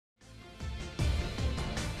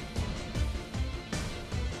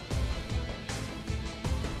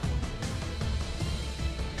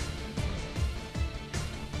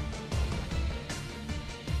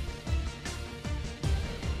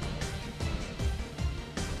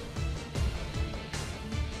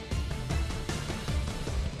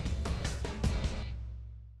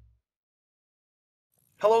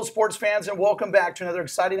Hello, sports fans, and welcome back to another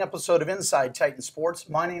exciting episode of Inside Titan Sports.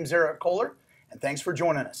 My name's Eric Kohler, and thanks for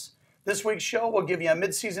joining us. This week's show will give you a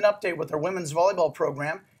mid-season update with our women's volleyball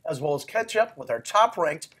program, as well as catch up with our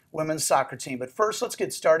top-ranked women's soccer team. But first, let's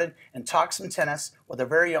get started and talk some tennis with our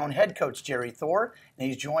very own head coach, Jerry Thor, and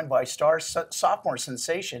he's joined by star sophomore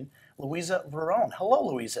sensation, Louisa Verone. Hello,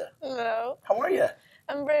 Louisa. Hello. How are you?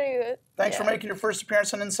 I'm very good. Thanks for making your first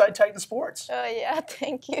appearance on Inside Titan Sports. Yeah,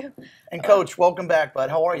 thank you. And Coach, welcome back, bud.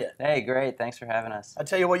 How are you? Hey, great. Thanks for having us. I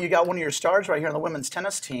tell you what, you got one of your stars right here on the women's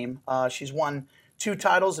tennis team. She's won 2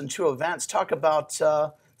 titles in 2 events. Talk about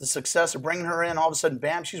the success of bringing her in. All of a sudden,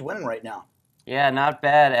 bam, she's winning right now. Yeah, not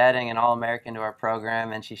bad adding an All-American to our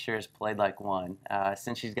program, and she sure has played like one.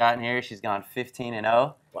 Since she's gotten here, she's gone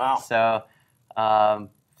 15-0. Wow. So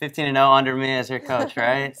 15-0 under me as her coach,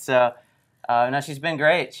 right? So no, she's been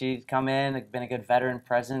great. She's come in, been a good veteran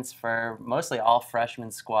presence for mostly all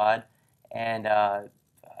freshman squad, and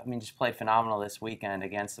just played phenomenal this weekend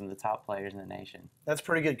against some of the top players in the nation. That's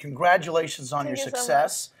pretty good. Congratulations on your Thank you so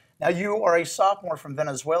success. Now, you are a sophomore from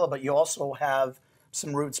Venezuela, but you also have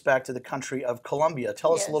some roots back to the country of Colombia.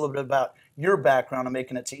 Tell us a little bit about your background and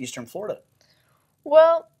making it to Eastern Florida.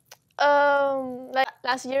 Well, like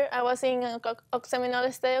last year, I was in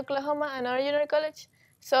Seminole State, Oklahoma, another junior college.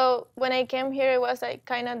 So when I came here, it was like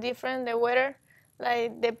kind of different. The weather,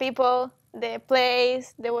 like the people, the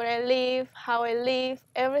place, the where I live, how I live,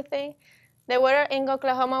 everything. The weather in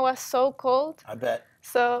Oklahoma was so cold. I bet.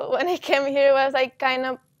 So when I came here, it was like kind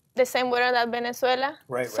of the same weather that Venezuela.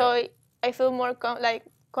 Right. So I feel more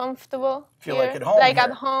comfortable. Feel here, like at home. Like here.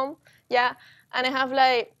 at home, yeah. And I have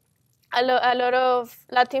like a lot of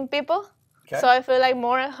Latin people. Okay. So I feel like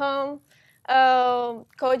more at home.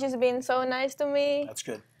 Coach has been so nice to me. That's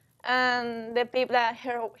good. And the people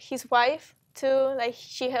his wife too, like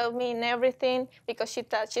she helped me in everything because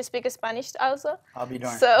she speaks Spanish also. I'll be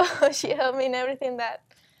darned. So she helped me in everything that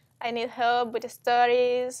I need help with the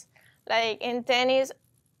studies. Like in tennis,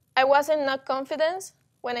 I wasn't not confident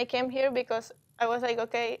when I came here because I was like,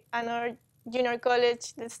 okay, another junior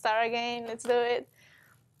college, let's start again, let's do it.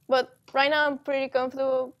 But right now I'm pretty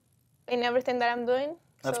comfortable in everything that I'm doing.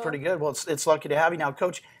 That's pretty good. Well, it's lucky to have you. Now,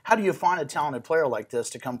 Coach, how do you find a talented player like this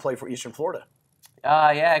to come play for Eastern Florida?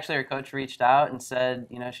 Yeah, actually, her coach reached out and said,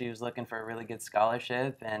 she was looking for a really good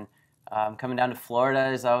scholarship, and coming down to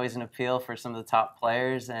Florida is always an appeal for some of the top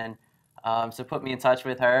players, and so put me in touch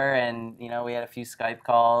with her, and we had a few Skype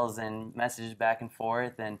calls and messages back and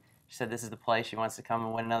forth, and she said this is the place she wants to come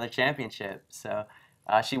and win another championship. So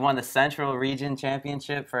she won the Central Region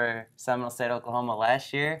Championship for Seminole State, Oklahoma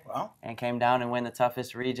last year. Wow. And came down and win the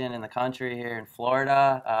toughest region in the country here in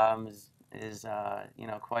Florida. Is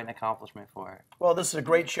quite an accomplishment for her. Well, this is a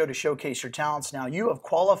great show to showcase your talents. Now, you have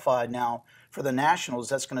qualified now for the Nationals.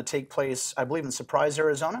 That's going to take place, I believe, in Surprise,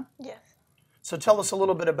 Arizona? Yes. So tell us a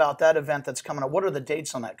little bit about that event that's coming up. What are the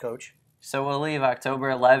dates on that, Coach? So we'll leave October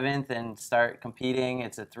 11th and start competing.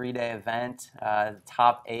 It's a 3-day event. The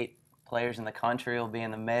top 8 players in the country will be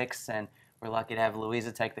in the mix, and we're lucky to have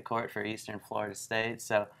Louisa take the court for Eastern Florida State.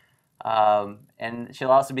 So, and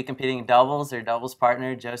she'll also be competing in doubles. Her doubles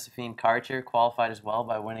partner, Josephine Karcher, qualified as well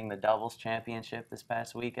by winning the doubles championship this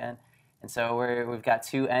past weekend. And so we've got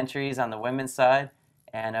 2 entries on the women's side,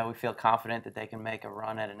 and we feel confident that they can make a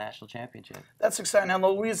run at a national championship. That's exciting. Now,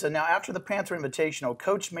 Louisa, after the Panther Invitational,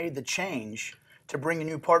 Coach made the change to bring a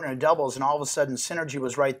new partner in doubles, and all of a sudden, synergy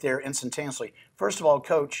was right there instantaneously. First of all,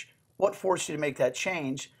 Coach, what forced you to make that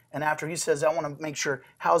change? And after he says, I want to make sure,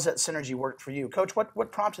 how's that synergy worked for you? Coach,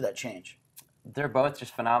 what prompted that change? They're both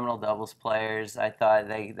just phenomenal doubles players. I thought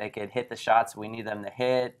they could hit the shots we need them to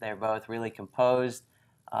hit. They're both really composed.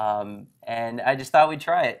 And I just thought we'd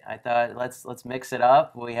try it. I thought, let's mix it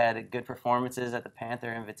up. We had good performances at the Panther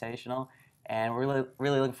Invitational, and we're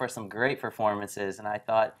really looking for some great performances. And I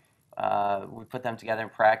thought we put them together in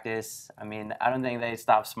practice. I don't think they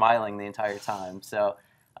stopped smiling the entire time. So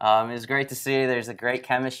it was great to see. There's a great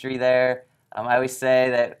chemistry there. I always say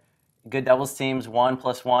that good doubles teams, 1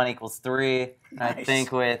 + 1 = 3. Nice. I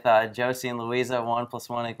think with Josie and Louisa, 1 +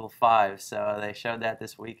 1 = 5. So they showed that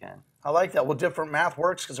this weekend. I like that. Well, different math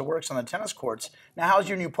works because it works on the tennis courts. Now, how's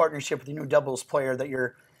your new partnership with your new doubles player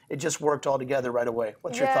it just worked all together right away?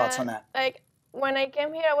 What's your thoughts on that? Like when I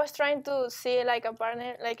came here, I was trying to see like a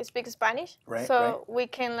partner like speak Spanish, right. We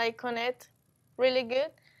can like connect really good.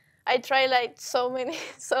 I tried like so many,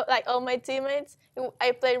 so like all my teammates,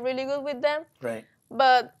 I played really good with them. Right.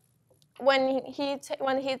 But when he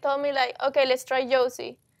told me like, okay, let's try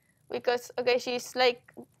Josie, because okay, she's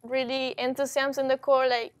like really enthusiastic in the court,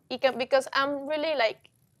 like because I'm really like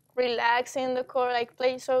relaxed in the court, like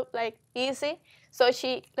play so like easy. So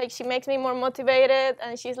she makes me more motivated,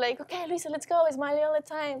 and she's like, okay, Luisa, let's go, smiling all the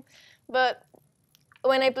time. But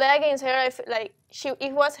when I play against her, I feel like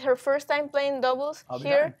it was her first time playing doubles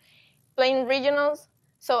here, playing regionals.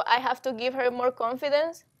 So I have to give her more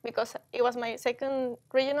confidence because it was my second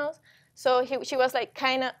regionals. So she was like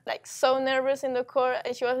kind of like so nervous in the court,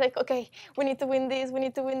 and she was like, okay, we need to win this. We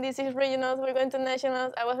need to win this. It's regionals. We're going to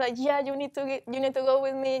nationals. I was like, yeah, you need to go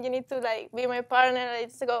with me. You need to like be my partner.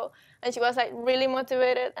 Let's go. And she was like really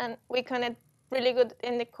motivated, and we connect really good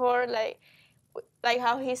in the court. Like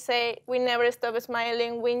how he say, we never stop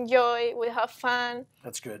smiling. We enjoy. We have fun.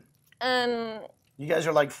 That's good. And you guys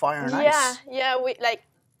are like fire and ice. Yeah. We like.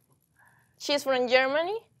 She's from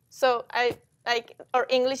Germany, so our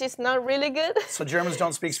English is not really good. So Germans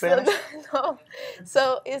don't speak Spanish? No.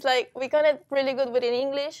 So it's like we connect really good with in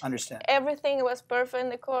English. Understand. Everything was perfect in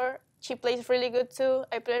the court. She plays really good too.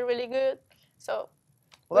 I play really good. So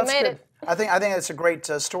well, that's we made good. it. I think that's a great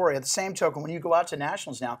story. At the same token, when you go out to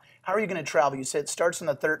nationals now, how are you going to travel? You said it starts on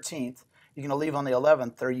the 13th. You're going to leave on the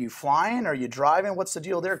 11th. Are you flying? Are you driving? What's the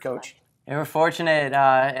deal there, Coach? And we're fortunate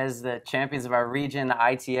as the champions of our region, the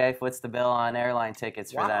ITA foots the bill on airline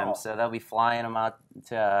tickets for them. So they'll be flying them out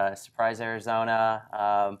to Surprise,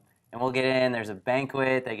 Arizona. And we'll get in. There's a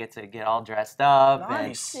banquet. They get to get all dressed up.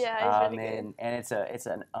 Nice. And, yeah, it's really good. And it's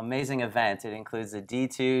an amazing event. It includes the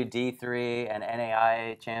D2, D3, and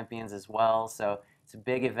NAIA champions as well. So it's a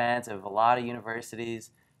big event of a lot of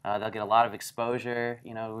universities. They'll get a lot of exposure.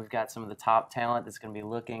 You know, we've got some of the top talent that's going to be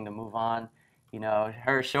looking to move on, you know,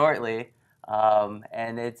 her shortly.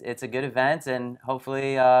 And it's a good event, and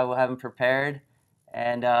hopefully we'll have them prepared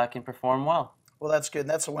and can perform well. Well, that's good.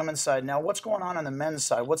 That's the women's side. Now, what's going on the men's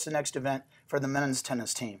side? What's the next event for the men's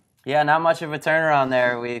tennis team? Yeah, not much of a turnaround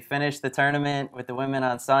there. We finished the tournament with the women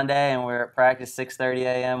on Sunday, and we're at practice 6:30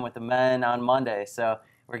 a.m. with the men on Monday. So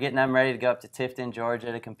we're getting them ready to go up to Tifton,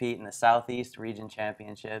 Georgia to compete in the Southeast Region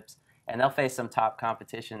Championships. And they'll face some top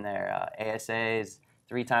competition there. ASA's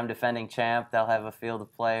three-time defending champ. They'll have a field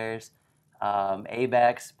of players.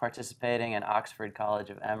 ABEX participating, and Oxford College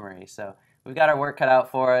of Emory. So we've got our work cut out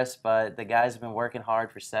for us, but the guys have been working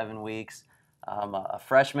hard for 7 weeks. A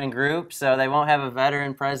freshman group, so they won't have a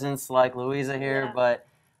veteran presence like Louisa here, but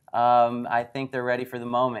I think they're ready for the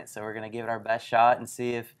moment. So we're going to give it our best shot and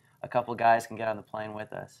see if a couple guys can get on the plane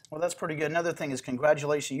with us. Well, that's pretty good. Another thing is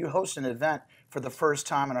congratulations. You hosted an event for the first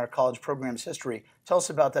time in our college program's history. Tell us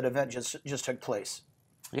about that event just took place.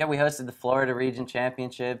 Yeah, we hosted the Florida Region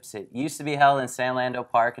Championships. It used to be held in San Lando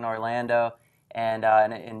Park in Orlando. And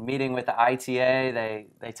in meeting with the ITA,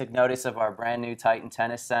 they took notice of our brand new Titan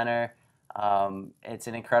Tennis Center. It's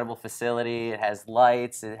an incredible facility. It has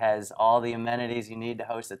lights. It has all the amenities you need to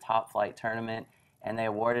host a top flight tournament. And they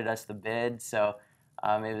awarded us the bid. So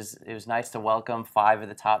it was nice to welcome 5 of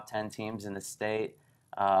the top 10 teams in the state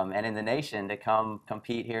and in the nation to come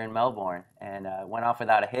compete here in Melbourne. And it went off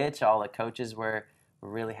without a hitch. All the coaches were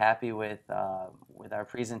really happy with our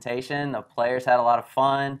presentation. The players had a lot of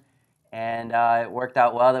fun. And it worked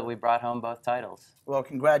out well that we brought home both titles. Well,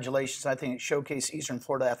 congratulations. I think it showcased Eastern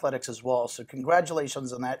Florida athletics as well. So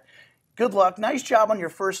congratulations on that. Good luck. Nice job on your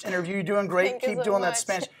first interview. You're doing great. Keep doing that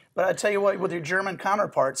Spanish. But I tell you what, with your German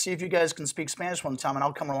counterpart, see if you guys can speak Spanish one time, and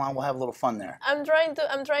I'll come along. We'll have a little fun there. I'm trying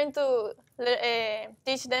to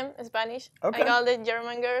teach them Spanish. Okay. Like all the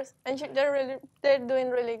German girls, and they're doing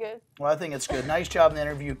really good. Well, I think it's good. Nice job in the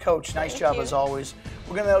interview, Coach. Nice job as always.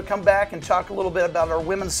 We're going to come back and talk a little bit about our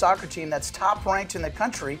women's soccer team that's top ranked in the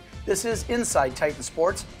country. This is Inside Titan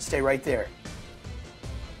Sports. Stay right there.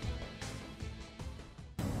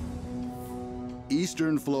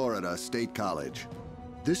 Eastern Florida State College.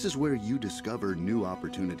 This is where you discover new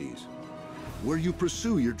opportunities, where you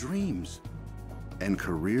pursue your dreams, and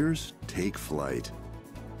careers take flight.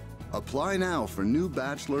 Apply now for new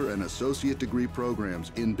bachelor and associate degree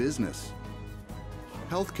programs in business,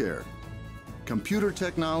 healthcare, computer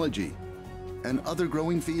technology, and other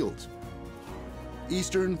growing fields.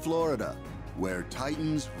 Eastern Florida, where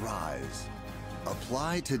Titans rise.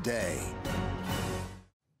 Apply today.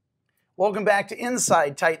 Welcome back to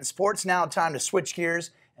Inside Titan Sports. Now time to switch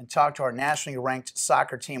gears and talk to our nationally ranked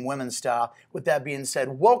soccer team women's style. With that being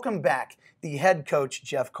said, welcome back the head coach,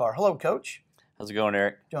 Jeff Carr. Hello, Coach. How's it going,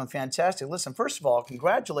 Eric? Doing fantastic. Listen, first of all,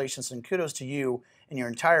 congratulations and kudos to you and your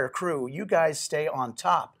entire crew. You guys stay on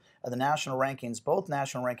top of the national rankings, both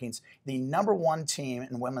national rankings, the #1 team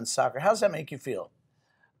in women's soccer. How does that make you feel?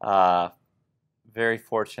 Very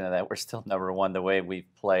fortunate that we're still #1 the way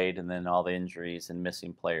we've played, and then all the injuries and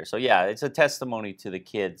missing players. So yeah, it's a testimony to the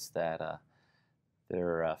kids that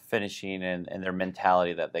they're finishing and their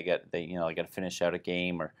mentality that they got to finish out a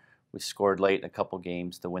game, or we scored late in a couple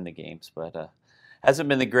games to win the games. But hasn't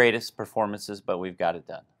been the greatest performances, but we've got it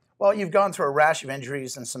done. Well, you've gone through a rash of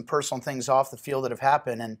injuries and some personal things off the field that have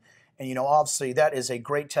happened, and obviously that is a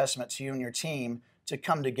great testament to you and your team to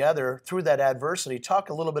come together through that adversity. Talk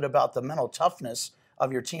a little bit about the mental toughness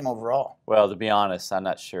of your team overall. Well, to be honest, I'm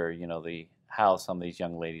not sure, how some of these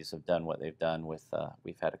young ladies have done what they've done with,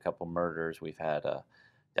 we've had a couple murders, we've had a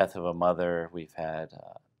death of a mother, we've had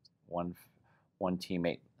one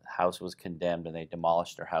teammate house was condemned and they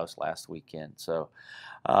demolished their house last weekend. So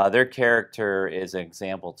their character is an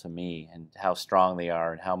example to me and how strong they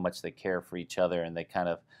are and how much they care for each other, and they kind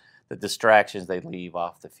of, the distractions they leave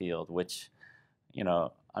off the field, which,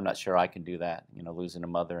 I'm not sure I can do that, losing a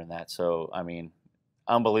mother and that. So, I mean,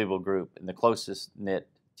 unbelievable group and the closest knit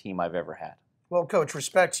team I've ever had. Well, Coach,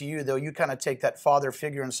 respect to you, though. You kind of take that father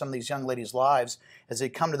figure in some of these young ladies' lives as they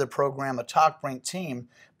come to the program, a top-ranked team,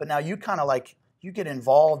 but now you kind of you get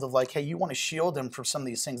involved of hey, you want to shield them from some of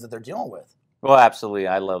these things that they're dealing with. Well, absolutely.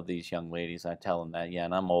 I love these young ladies. I tell them that, yeah,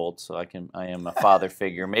 and I'm old, so I am a father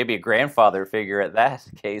figure, maybe a grandfather figure at that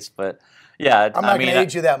case, but yeah. I'm not going to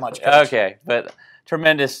age you that much, Coach. Okay, but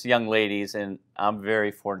tremendous young ladies, and I'm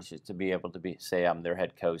very fortunate to be able to say I'm their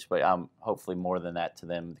head coach, but I'm hopefully more than that to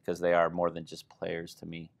them because they are more than just players to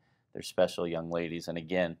me. They're special young ladies, and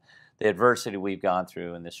again, the adversity we've gone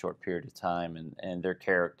through in this short period of time and their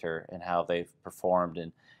character and how they've performed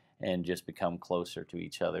and just become closer to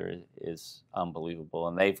each other is unbelievable.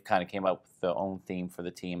 And they've kind of came up with their own theme for the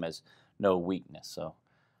team as no weakness. So,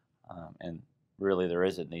 and really there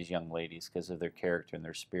isn't these young ladies because of their character and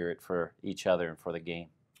their spirit for each other and for the game.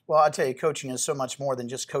 Well, I tell you, coaching is so much more than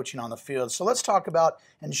just coaching on the field. So let's talk about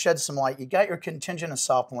and shed some light. You got your contingent of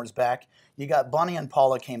sophomores back. You got Bunny and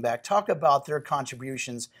Paula came back. Talk about their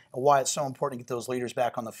contributions and why it's so important to get those leaders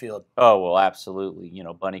back on the field. Oh, well, absolutely.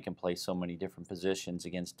 Bunny can play so many different positions.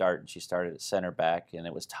 Against Dart, and she started at center back, and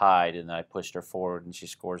it was tied, and then I pushed her forward, and she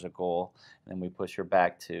scores a goal. And then we push her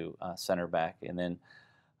back to center back. And then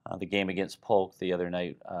the game against Polk the other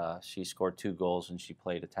night, she scored 2 goals and she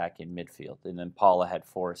played attacking midfield. And then Paula had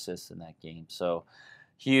 4 assists in that game. So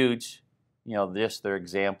huge, just their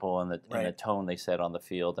example and the tone they set on the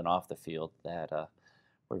field and off the field that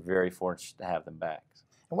we're very fortunate to have them back.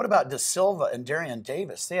 And what about Da Silva and Darian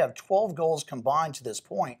Davis? They have 12 goals combined to this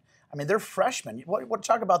point. I mean, they're freshmen. What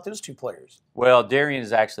talk about those 2 players? Well, Darian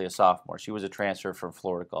is actually a sophomore. She was a transfer from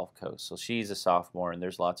Florida Gulf Coast, so she's a sophomore, and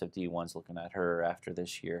there's lots of D1s looking at her after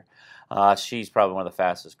this year. She's probably one of the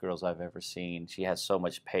fastest girls I've ever seen. She has so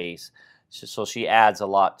much pace, so she adds a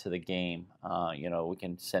lot to the game. We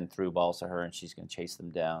can send through balls to her, and she's going to chase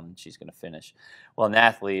them down, and she's going to finish. Well,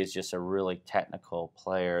 Nathalie is just a really technical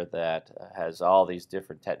player that has all these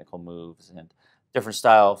different technical moves and different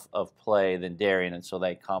style of play than Darian, and so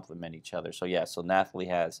they complement each other. So yeah, so Nathalie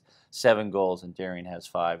has 7 goals and Darian has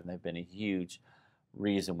 5, and they've been a huge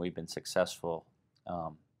reason we've been successful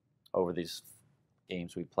over these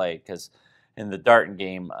games we played. Because in the Darton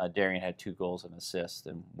game, Darian had 2 goals and assists,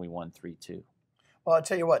 and we won 3-2. Well, I'll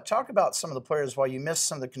tell you what, talk about some of the players while you missed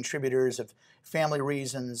some of the contributors of family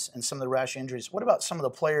reasons and some of the rash injuries. What about some of the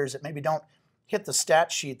players that maybe don't hit the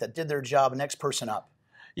stat sheet that did their job, next person up?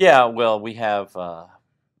 Yeah, well, we have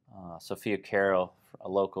Sophia Carroll, a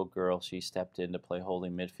local girl. She stepped in to play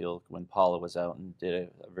holding midfield when Paula was out and did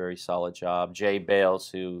a very solid job. Jay Bales,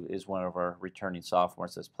 who is one of our returning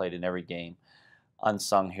sophomores that's played in every game,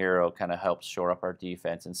 unsung hero, kind of helps shore up our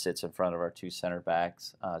defense and sits in front of our 2 center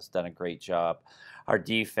backs. Has done a great job. Our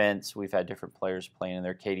defense, we've had different players playing in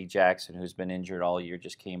there. Katie Jackson, who's been injured all year,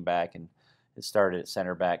 just came back and it started at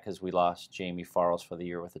center back because we lost Jamie Farrells for the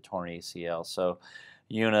year with a torn ACL. So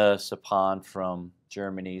Yuna Sapan from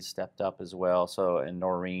Germany stepped up as well. So, and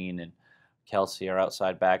Noreen and Kelsey are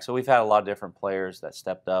outside back. So we've had a lot of different players that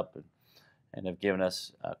stepped up and have given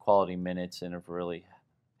us quality minutes and have really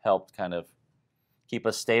helped kind of keep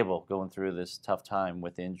us stable going through this tough time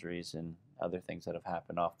with injuries and other things that have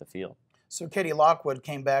happened off the field. So Katie Lockwood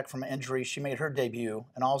came back from injury. She made her debut,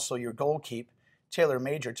 and also your goalkeeper, Taylor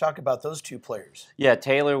Major. Talk about those 2 players. Yeah,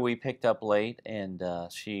 Taylor we picked up late, and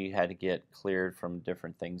she had to get cleared from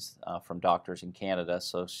different things from doctors in Canada.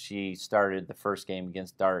 So she started the first game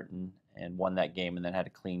against Darton and won that game, and then had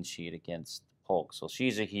a clean sheet against Polk. So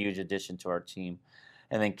she's a huge addition to our team.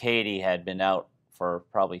 And then Katie had been out for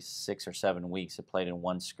probably 6 or 7 weeks. Had played in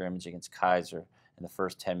 1 scrimmage against Kaiser. In the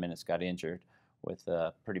first 10 minutes got injured with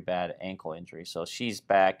a pretty bad ankle injury. So she's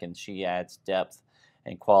back, and she adds depth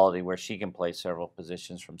and quality where she can play several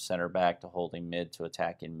positions from center back to holding mid to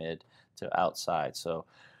attacking mid to outside. So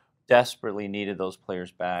desperately needed those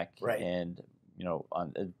players back. Right. And,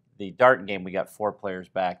 on the Darton game, we got 4 players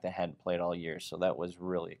back that hadn't played all year. So that was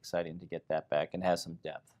really exciting to get that back and has some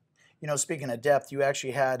depth. You know, speaking of depth, you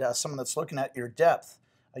actually had someone that's looking at your depth.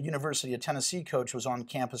 A University of Tennessee coach was on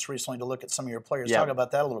campus recently to look at some of your players. Yeah. Talk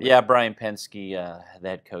about that a little bit. Yeah, Brian Penske, the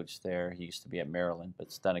head coach there. He used to be at Maryland,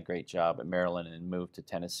 but's done a great job at Maryland and moved to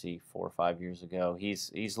Tennessee 4 or 5 years ago.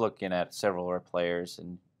 He's looking at several of our players,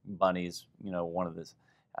 and Bunny's, you know,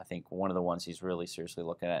 I think one of the ones he's really seriously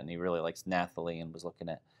looking at, and he really likes Nathalie and was looking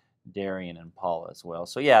at Darian and Paula as well.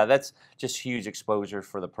 So yeah, that's just huge exposure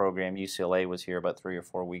for the program. UCLA was here about 3 or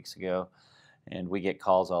 4 weeks ago, and we get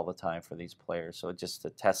calls all the time for these players. So it's just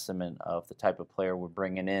a testament of the type of player we're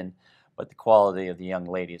bringing in, but the quality of the young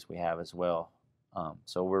ladies we have as well.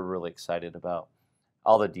 So we're really excited about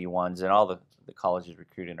all the D1s and all the colleges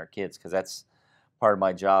recruiting our kids, because that's part of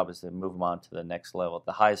my job, is to move them on to the next level,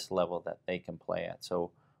 the highest level that they can play at.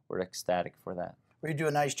 So we're ecstatic for that. Well, you do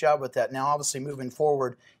a nice job with that. Now, obviously, moving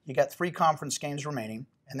forward, you got 3 conference games remaining,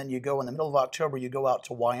 and then you go in the middle of October, you go out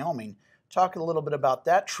to Wyoming. Talk a little bit about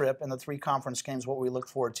that trip and the 3 conference games, what we look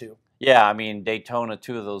forward to. Yeah, I mean, Daytona,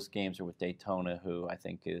 2 of those games are with Daytona, who I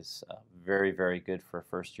think is very, very good for a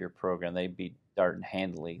first-year program. They beat Darton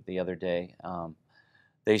handily the other day.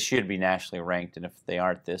 They should be nationally ranked, and if they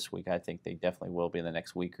aren't this week, I think they definitely will be in the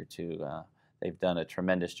next week or 2. They've done a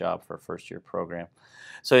tremendous job for a first-year program.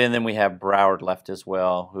 So, and then we have Broward left as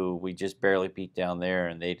well, who we just barely beat down there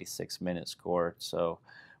in the 86-minute score. So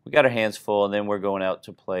we got our hands full, and then we're going out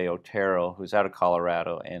to play Otero, who's out of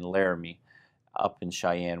Colorado, and Laramie up in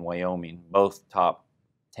Cheyenne, Wyoming, both top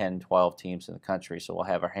 10, 12 teams in the country. So we'll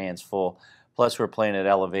have our hands full. Plus, we're playing at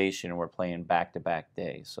elevation, and we're playing back-to-back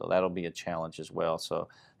days. So that'll be a challenge as well. So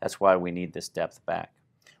that's why we need this depth back.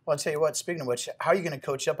 Well, I'll tell you what, speaking of which, how are you going to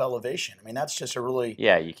coach up elevation? I mean, that's just a really...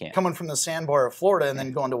 Yeah, you can't. Coming from the sandbar of Florida and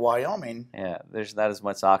then going to Wyoming. Yeah, there's not as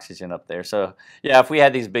much oxygen up there. So, yeah, if we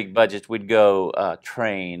had these big budgets, we'd go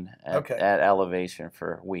train at elevation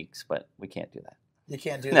for weeks, but we can't do that. You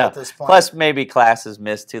can't do that at this point. Plus, maybe classes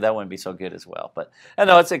missed, too. That wouldn't be so good as well. But, I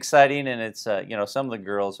know it's exciting, and it's, you know, some of the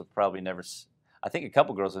girls have probably never... I think a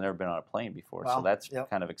couple girls have never been on a plane before, so that's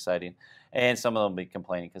kind of exciting. And some of them will be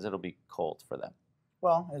complaining because it'll be cold for them.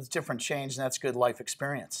 Well, it's different change, and that's good life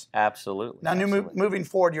experience. Absolutely. Now, moving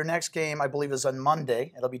forward, your next game, I believe, is on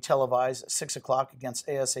Monday. It'll be televised at 6 o'clock against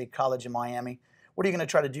ASA College in Miami. What are you going to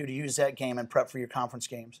try to do to use that game and prep for your conference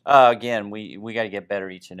games? Again, we got to get better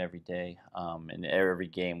each and every day. In every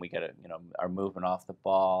game, we got to, you know, our movement off the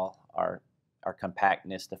ball, our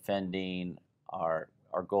compactness defending, our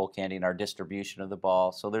goaltending, our distribution of the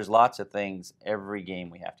ball. So there's lots of things every game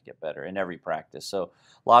we have to get better in every practice. So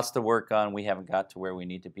lots to work on. We haven't got to where we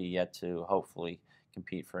need to be yet to hopefully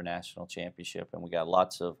compete for a national championship, and we got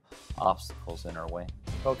lots of obstacles in our way.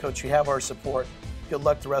 Well, Coach, you have our support. Good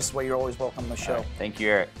luck the rest of the way. You're always welcome on the show. Right. Thank you,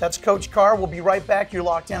 Eric. That's Coach Carr. We'll be right back. You're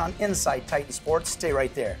locked in on Inside Titan Sports. Stay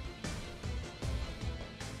right there.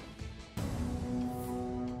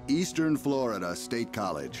 Eastern Florida State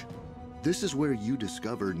College. This is where you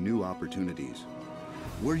discover new opportunities,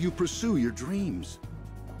 where you pursue your dreams,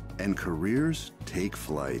 and careers take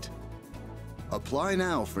flight. Apply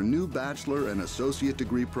now for new bachelor and associate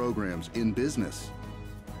degree programs in business,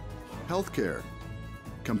 healthcare,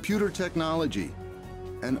 computer technology,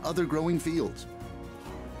 and other growing fields.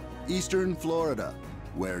 Eastern Florida,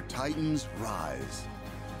 where Titans rise.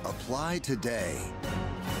 Apply today.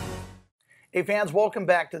 Hey fans, welcome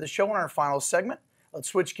back to the show in our final segment. Let's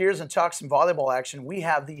switch gears and talk some volleyball action. We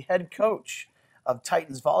have the head coach of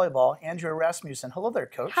Titans Volleyball, Andrea Rasmussen. Hello there,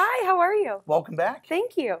 Coach. Hi, how are you? Welcome back.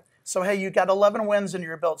 Thank you. So, hey, you got 11 wins under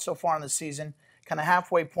your belt so far in the season, kind of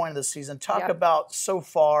halfway point of the season. Talk about so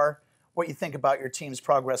far what you think about your team's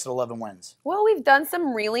progress at 11 wins. Well, we've done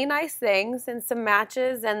some really nice things in some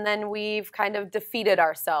matches, and then we've kind of defeated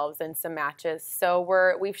ourselves in some matches.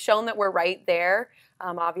 So we've shown that we're right there.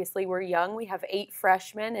 Obviously, we're young. We have 8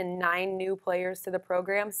 freshmen and 9 new players to the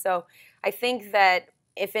program. So I think that,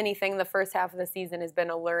 if anything, the first half of the season has been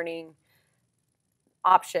a learning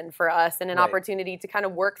option for us and an opportunity to kind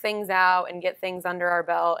of work things out and get things under our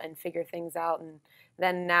belt and figure things out. And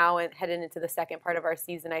then now, heading into the second part of our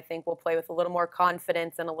season, I think we'll play with a little more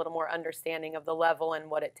confidence and a little more understanding of the level and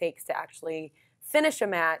what it takes to actually finish a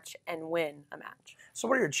match and win a match. So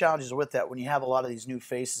what are your challenges with that when you have a lot of these new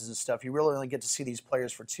faces and stuff? You really only get to see these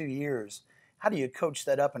players for 2 years. How do you coach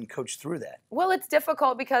that up and coach through that? Well, it's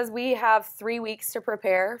difficult because we have 3 weeks to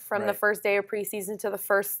prepare from the first day of preseason to the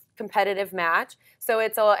first competitive match. So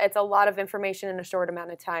it's a lot of information in a short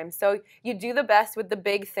amount of time. So you do the best with the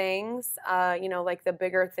big things, like the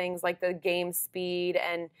bigger things, like the game speed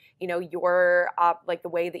and, your like the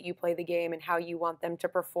way that you play the game and how you want them to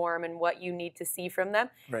perform and what you need to see from them.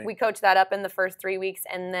 Right. We coach that up in the first 3 weeks,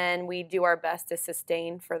 and then we do our best to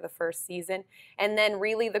sustain for the first season. And then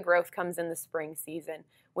really the growth comes in the spring season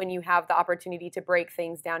when you have the opportunity to break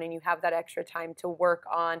things down and you have that extra time to work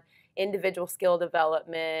on individual skill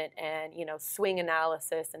development and, swing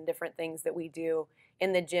analysis and different things that we do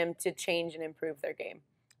in the gym to change and improve their game.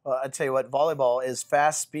 Well, I tell you what, volleyball is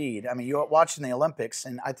fast speed. I mean, you're watching the Olympics,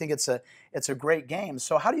 and I think it's a great game.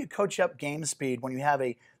 So how do you coach up game speed when you have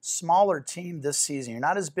a smaller team this season? You're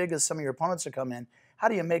not as big as some of your opponents that come in. How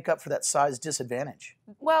do you make up for that size disadvantage?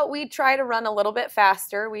 Well, we try to run a little bit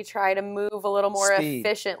faster. We try to move a little more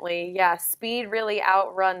efficiently. Yeah, speed really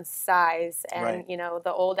outruns size. And, right.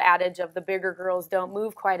 The old adage of the bigger girls don't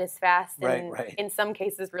move quite as fast and right. in some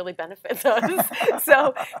cases really benefits us.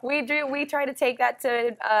 So we try to take that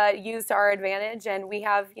to use to our advantage. And we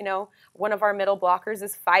have, one of our middle blockers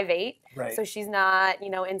is 5'8". Right. So she's not,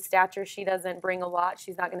 in stature, she doesn't bring a lot.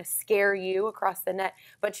 She's not going to scare you across the net,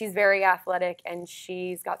 but she's very athletic and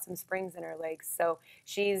she's got some springs in her legs. So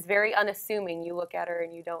she's very unassuming. You look at her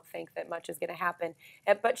and you don't think that much is going to happen,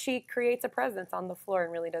 but she creates a presence on the floor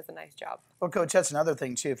and really does a nice job. Well, Coach, that's another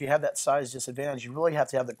thing, too. If you have that size disadvantage, you really have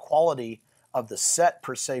to have the quality of the set,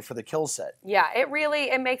 per se, for the kill set. Yeah,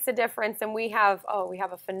 it makes a difference. And we have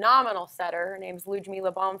a phenomenal setter. Her name's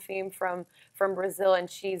Ludmila Bonfim from Brazil, and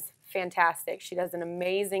she's fantastic. She does an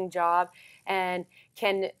amazing job and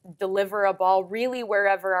can deliver a ball really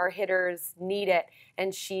wherever our hitters need it.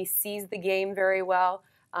 And she sees the game very well.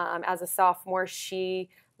 As a sophomore, she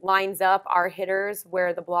lines up our hitters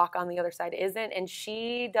where the block on the other side isn't, and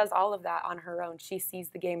she does all of that on her own. She sees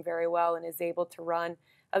the game very well and is able to run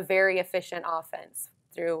a very efficient offense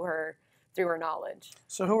through her knowledge.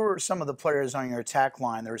 So who are some of the players on your attack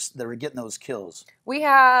line that are getting those kills? We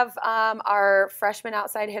have our freshman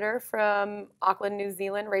outside hitter from Auckland, New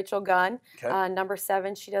Zealand, Rachel Gunn. Okay. Number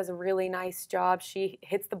 7, she does a really nice job. She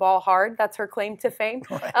hits the ball hard. That's her claim to fame.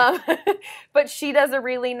 Right. But she does a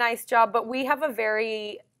really nice job. But we have a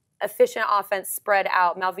very efficient offense spread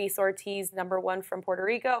out. Malvise Ortiz, number 1 from Puerto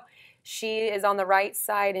Rico. She is on the right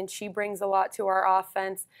side, and she brings a lot to our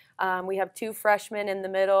offense. We have 2 freshmen in the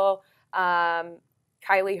middle,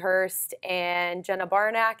 Kylie Hurst and Jenna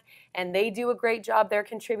Barnack, and they do a great job. They're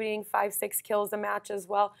contributing 5-6 kills a match as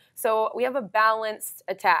well. So we have a balanced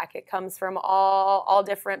attack. It comes from all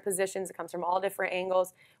different positions. It comes from all different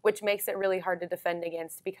angles, which makes it really hard to defend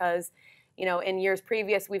against because, in years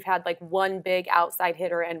previous, we've had like one big outside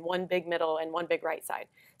hitter and one big middle and one big right side.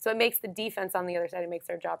 So it makes the defense on the other side, it makes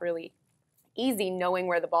their job really easy knowing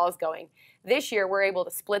where the ball is going. This year, we're able to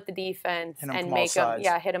split the defense and make them,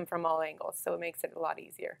 hit them from all angles. So it makes it a lot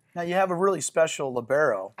easier. Now, you have a really special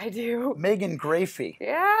libero. I do. Megan Grafey.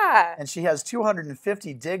 Yeah. And she has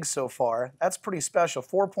 250 digs so far. That's pretty special,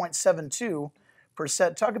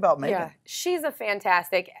 4.72%. Talk about Megan. Yeah, she's a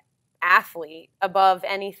fantastic athlete above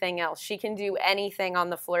anything else. She can do anything on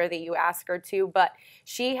the floor that you ask her to, but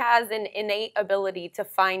she has an innate ability to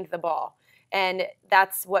find the ball. And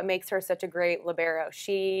that's what makes her such a great libero.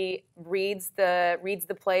 She reads the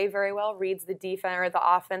play very well, reads the defense or the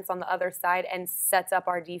offense on the other side, and sets up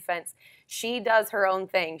our defense. She does her own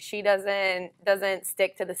thing. She doesn't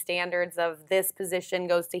stick to the standards of this position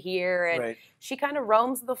goes to here, and she kind of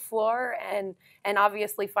roams the floor and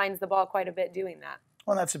obviously finds the ball quite a bit doing that.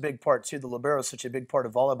 Well, that's a big part, too. The libero is such a big part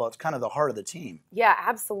of volleyball. It's kind of the heart of the team. Yeah,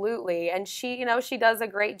 absolutely. And she does a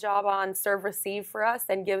great job on serve-receive for us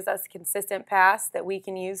and gives us consistent pass that we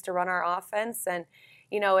can use to run our offense. And,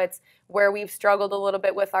 it's where we've struggled a little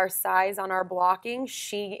bit with our size on our blocking.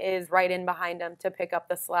 She is right in behind them to pick up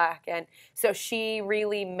the slack. And so she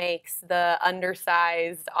really makes the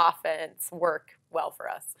undersized offense work well for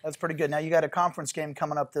us. That's pretty good. Now, you got a conference game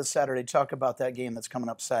coming up this Saturday. Talk about that game that's coming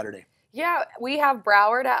up Saturday. Yeah, we have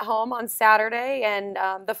Broward at home on Saturday, and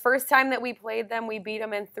the first time that we played them, we beat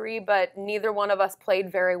them in 3, but neither one of us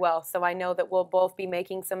played very well. So I know that we'll both be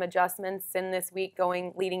making some adjustments in this week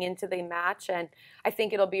leading into the match, and I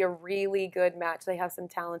think it'll be a really good match. They have some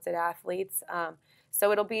talented athletes,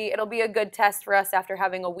 so it'll be a good test for us after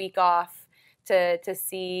having a week off to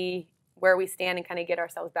see where we stand and kind of get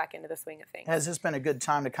ourselves back into the swing of things. Has this been a good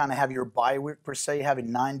time to kind of have your bye week, per se,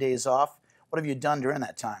 having 9 days off? What have you done during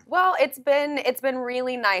that time? Well, it's been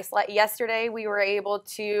really nice. Like yesterday, we were able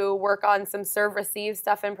to work on some serve receive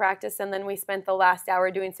stuff in practice, and then we spent the last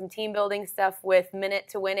hour doing some team building stuff with minute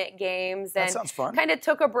to win it games. That And sounds fun. kind of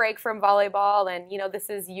took a break from volleyball. And this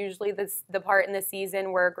is usually the part in the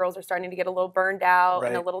season where girls are starting to get a little burned out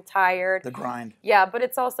and a Right. little tired. The grind. Yeah, but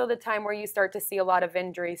it's also the time where you start to see a lot of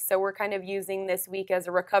injuries. So we're kind of using this week as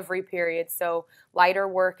a recovery period. So lighter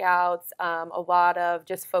workouts, a lot of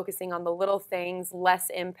just focusing on the little things, less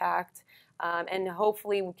impact, and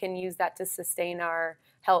hopefully we can use that to sustain our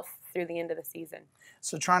health through the end of the season.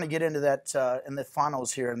 So trying to get into that in the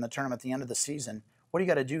finals here in the tournament at the end of the season, what do you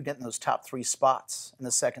got to do getting those top 3 spots in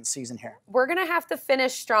the second season here? We're going to have to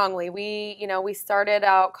finish strongly. We started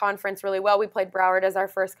out conference really well. We played Broward as our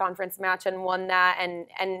first conference match and won that,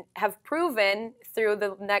 and have proven through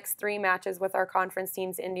the next 3 matches with our conference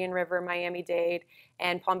teams, Indian River, Miami-Dade,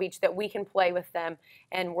 and Palm Beach, that we can play with them,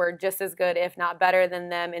 and we're just as good, if not better than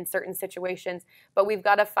them in certain situations. But we've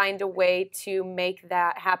got to find a way to make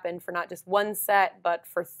that happen for not just 1 set, but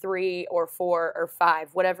for 3 or 4 or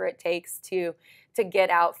 5, whatever it takes to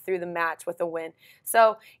get out through the match with a win.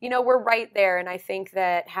 So, we're right there, and I think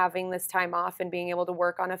that having this time off and being able to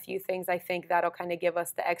work on a few things, I think that'll kind of give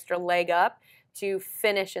us the extra leg up to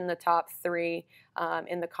finish in the top 3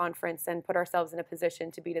 in the conference and put ourselves in a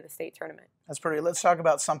position to be to the state tournament. That's pretty. Let's talk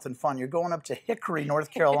about something fun. You're going up to Hickory,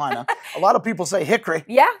 North Carolina. A lot of people say Hickory.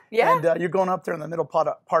 Yeah. And you're going up there in the middle part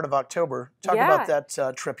of October. Talk about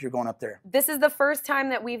that trip you're going up there. This is the first time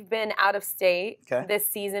that we've been out of state this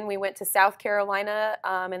season. We went to South Carolina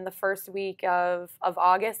in the first week of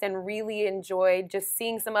August and really enjoyed just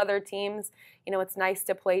seeing some other teams. It's nice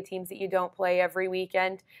to play teams that you don't play every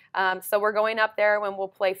weekend. So we're going up there when we'll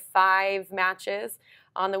play 5 matches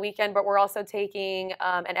on the weekend, but we're also taking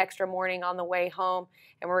an extra morning on the way home,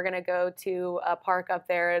 and we're going to go to a park up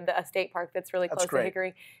there, a state park that's really close to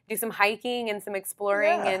Hickory, do some hiking and some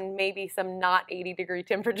exploring and maybe some not 80-degree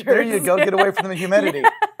temperatures. There you go. Get away from the humidity.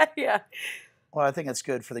 Yeah. Well, I think it's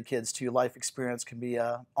good for the kids, too. Life experience can be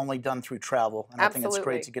only done through travel, and I think it's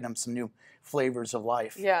great to get them some new flavors of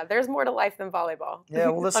life. Yeah, there's more to life than volleyball. Yeah,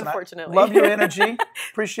 well, listen, unfortunately. I love your energy.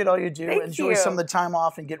 Appreciate all you do. Enjoy you. some of the time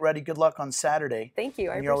off and get ready. Good luck on Saturday. Thank you.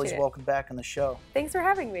 And you're always welcome back on the show. Thanks for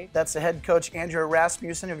having me. That's the head coach, Andrea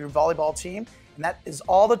Rasmussen, of your volleyball team. And that is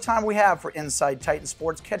all the time we have for Inside Titan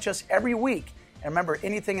Sports. Catch us every week. And remember,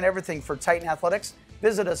 anything and everything for Titan Athletics,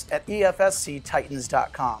 visit us at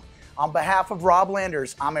EFSCTitans.com. On behalf of Rob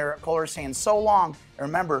Landers, I'm Eric Kohler saying so long. And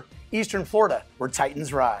remember, Eastern Florida, where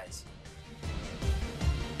Titans rise.